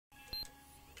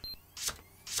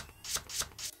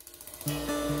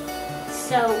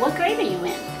So, what grade are you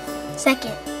in?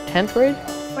 Second. 10th grade?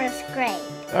 First grade.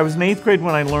 I was in 8th grade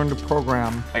when I learned to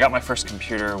program. I got my first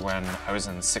computer when I was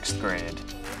in 6th grade.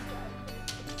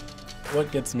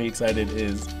 What gets me excited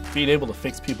is being able to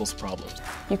fix people's problems.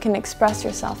 You can express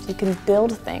yourself, you can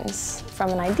build things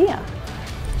from an idea.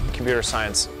 Computer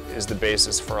science is the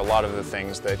basis for a lot of the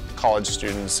things that college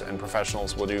students and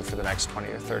professionals will do for the next 20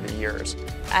 or 30 years.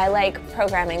 I like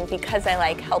programming because I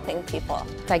like helping people.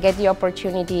 I get the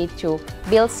opportunity to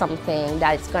build something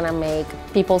that's going to make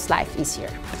people's life easier.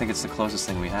 I think it's the closest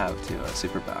thing we have to a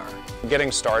superpower.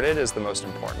 Getting started is the most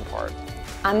important part.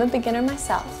 I'm a beginner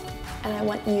myself, and I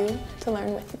want you to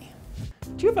learn with me.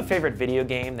 Do you have a favorite video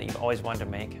game that you've always wanted to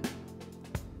make?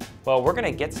 Well, we're going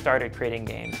to get started creating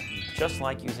games just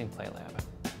like using PlayLab.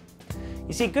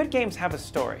 You see, good games have a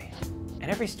story,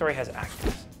 and every story has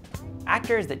actors.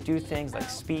 Actors that do things like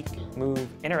speak, move,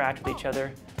 interact with each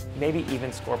other, maybe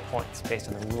even score points based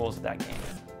on the rules of that game.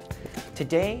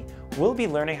 Today, we'll be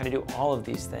learning how to do all of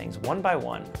these things one by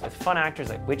one with fun actors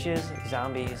like witches,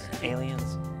 zombies,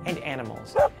 aliens, and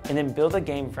animals, and then build a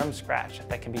game from scratch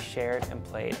that can be shared and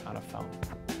played on a phone.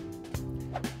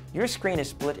 Your screen is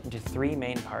split into 3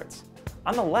 main parts.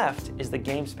 On the left is the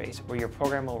game space where your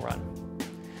program will run.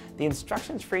 The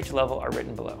instructions for each level are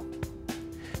written below.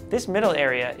 This middle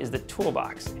area is the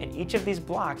toolbox, and each of these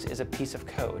blocks is a piece of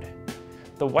code.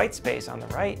 The white space on the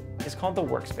right is called the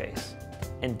workspace,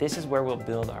 and this is where we'll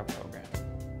build our program.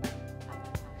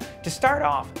 To start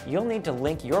off, you'll need to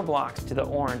link your blocks to the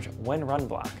orange when run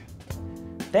block.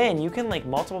 Then you can link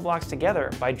multiple blocks together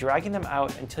by dragging them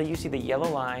out until you see the yellow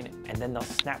line, and then they'll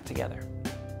snap together.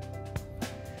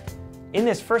 In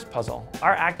this first puzzle,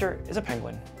 our actor is a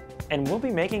penguin, and we'll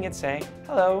be making it say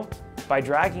hello by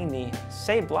dragging the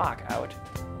say block out,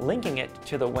 linking it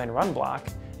to the when run block,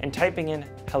 and typing in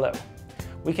hello.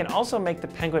 We can also make the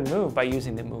penguin move by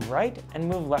using the move right and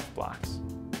move left blocks.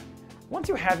 Once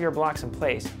you have your blocks in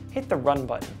place, hit the run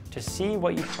button to see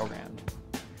what you programmed.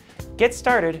 Get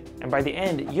started, and by the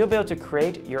end, you'll be able to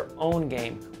create your own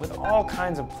game with all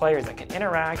kinds of players that can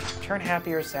interact, turn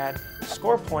happy or sad,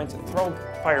 score points, throw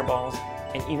fireballs,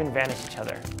 and even vanish each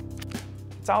other.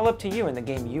 It's all up to you in the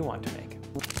game you want to make.